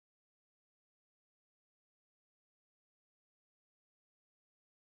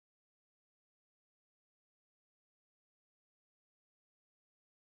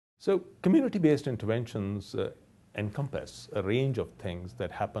So community-based interventions encompass a range of things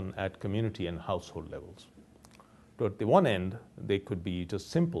that happen at community and household levels. So at the one end, they could be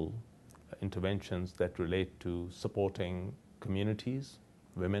just simple interventions that relate to supporting communities,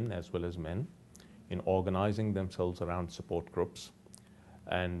 women as well as men, in organizing themselves around support groups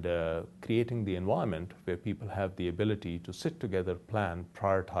and creating the environment where people have the ability to sit together, plan,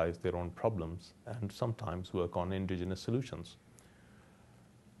 prioritize their own problems, and sometimes work on indigenous solutions.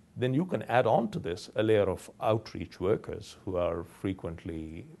 Then you can add on to this a layer of outreach workers who are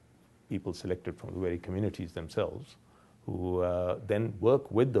frequently people selected from the very communities themselves, who then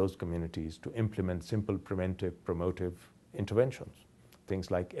work with those communities to implement simple preventive, promotive interventions. Things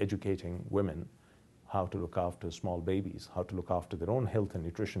like educating women how to look after small babies, how to look after their own health and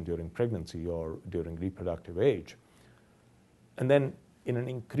nutrition during pregnancy or during reproductive age. And then in an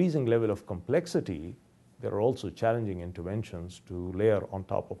increasing level of complexity, there are also challenging interventions to layer on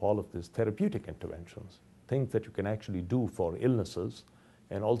top of all of this therapeutic interventions, things that you can actually do for illnesses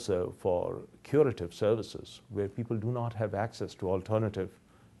and also for curative services where people do not have access to alternative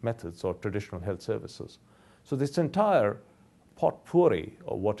methods or traditional health services. So this entire potpourri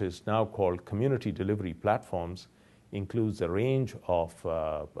of what is now called community delivery platforms includes a range of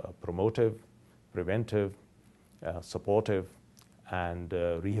promotive, preventive, supportive, and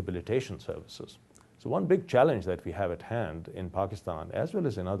rehabilitation services. So one big challenge that we have at hand in Pakistan, as well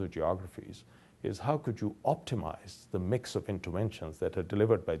as in other geographies, is how could you optimize the mix of interventions that are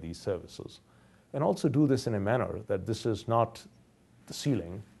delivered by these services, and also do this in a manner that this is not the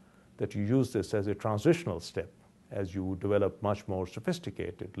ceiling, that you use this as a transitional step as you develop much more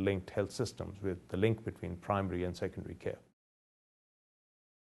sophisticated linked health systems with the link between primary and secondary care.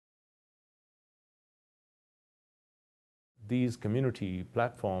 These community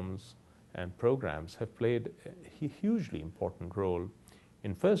platforms and programs have played a hugely important role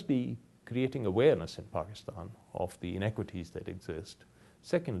in firstly creating awareness in Pakistan of the inequities that exist.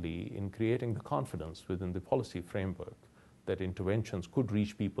 Secondly, in creating the confidence within the policy framework that interventions could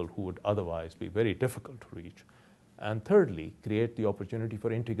reach people who would otherwise be very difficult to reach. And thirdly, create the opportunity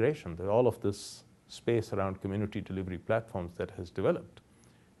for integration. That all of this space around community delivery platforms that has developed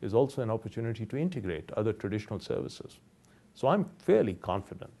is also an opportunity to integrate other traditional services. So I'm fairly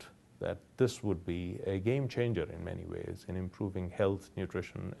confident that this would be a game changer in many ways in improving health,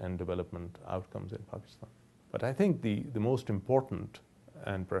 nutrition, and development outcomes in Pakistan. But I think the most important,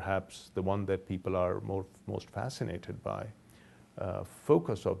 and perhaps the one that people are most fascinated by,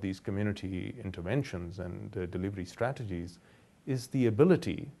 focus of these community interventions and delivery strategies is the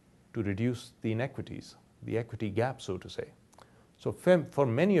ability to reduce the inequities, the equity gap, so to say. So for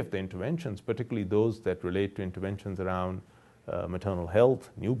many of the interventions, particularly those that relate to interventions around maternal health,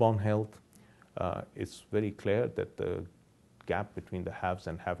 newborn health, it's very clear that the gap between the haves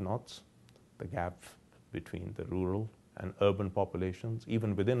and have-nots, the gap between the rural and urban populations,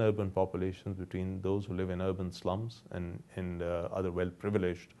 even within urban populations, between those who live in urban slums and other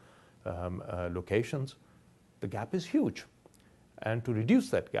well-privileged locations, the gap is huge. And to reduce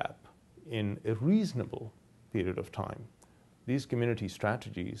that gap in a reasonable period of time, these community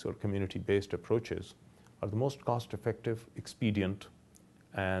strategies or community-based approaches are the most cost-effective, expedient,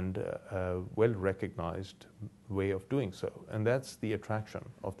 and well-recognized way of doing so. And that's the attraction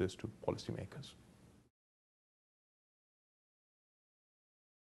of this to policymakers.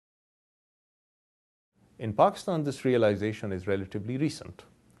 In Pakistan, this realization is relatively recent,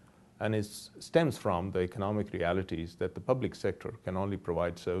 and it stems from the economic realities that the public sector can only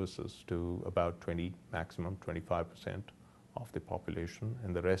provide services to about 20, maximum 25% of the population,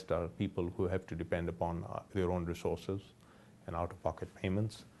 and the rest are people who have to depend upon their own resources and out-of-pocket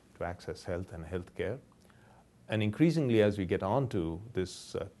payments to access health and health care. And increasingly, as we get on to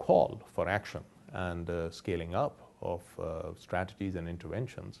this call for action and scaling up of strategies and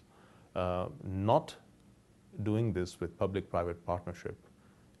interventions, not doing this with public-private partnership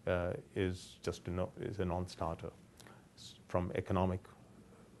is a non-starter, from economic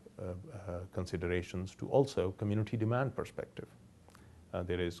considerations to also community demand perspective.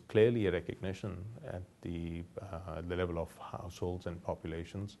 There is clearly a recognition at the level of households and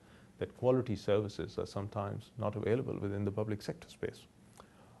populations that quality services are sometimes not available within the public sector space.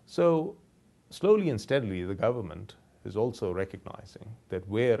 So slowly and steadily, the government is also recognizing that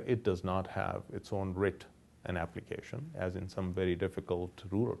where it does not have its own writ and application, as in some very difficult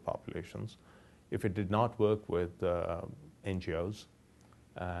rural populations, if it did not work with NGOs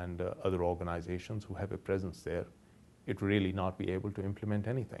and other organizations who have a presence there, it really not be able to implement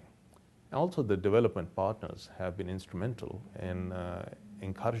anything. Also, the development partners have been instrumental in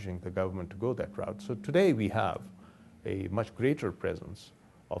encouraging the government to go that route. So today we have a much greater presence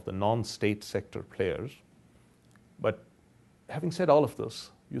of the non-state sector players. But having said all of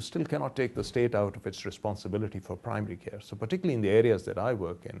this, you still cannot take the state out of its responsibility for primary care. So particularly in the areas that I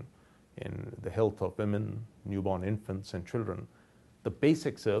work in the health of women, newborn infants, and children, the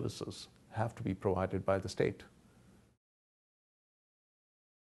basic services have to be provided by the state.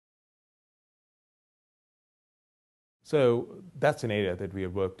 So that's an area that we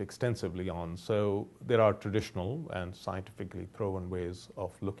have worked extensively on. So there are traditional and scientifically proven ways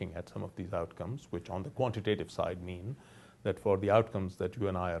of looking at some of these outcomes, which on the quantitative side mean that for the outcomes that you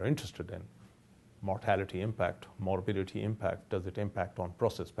and I are interested in, mortality impact, morbidity impact, does it impact on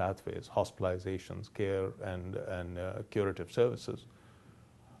process pathways, hospitalizations, care, and curative services?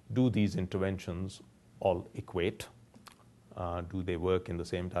 Do these interventions all equate? Do they work in the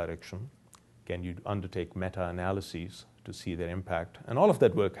same direction? Can you undertake meta-analyses to see their impact? And all of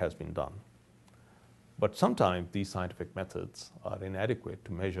that work has been done. But sometimes these scientific methods are inadequate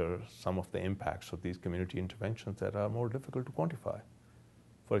to measure some of the impacts of these community interventions that are more difficult to quantify.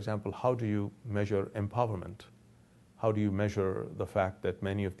 For example, how do you measure empowerment? How do you measure the fact that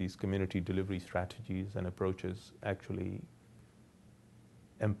many of these community delivery strategies and approaches actually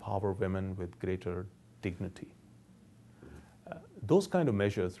empower women with greater dignity? Those kind of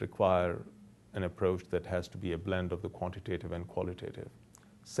measures require an approach that has to be a blend of the quantitative and qualitative.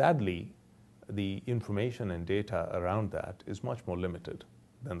 Sadly, the information and data around that is much more limited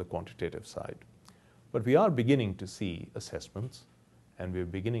than the quantitative side. But we are beginning to see assessments, and we're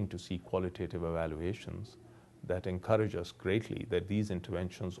beginning to see qualitative evaluations that encourage us greatly that these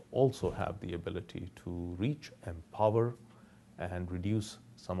interventions also have the ability to reach, empower, and reduce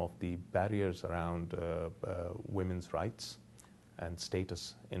some of the barriers around women's rights and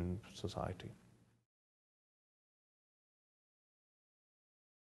status in society.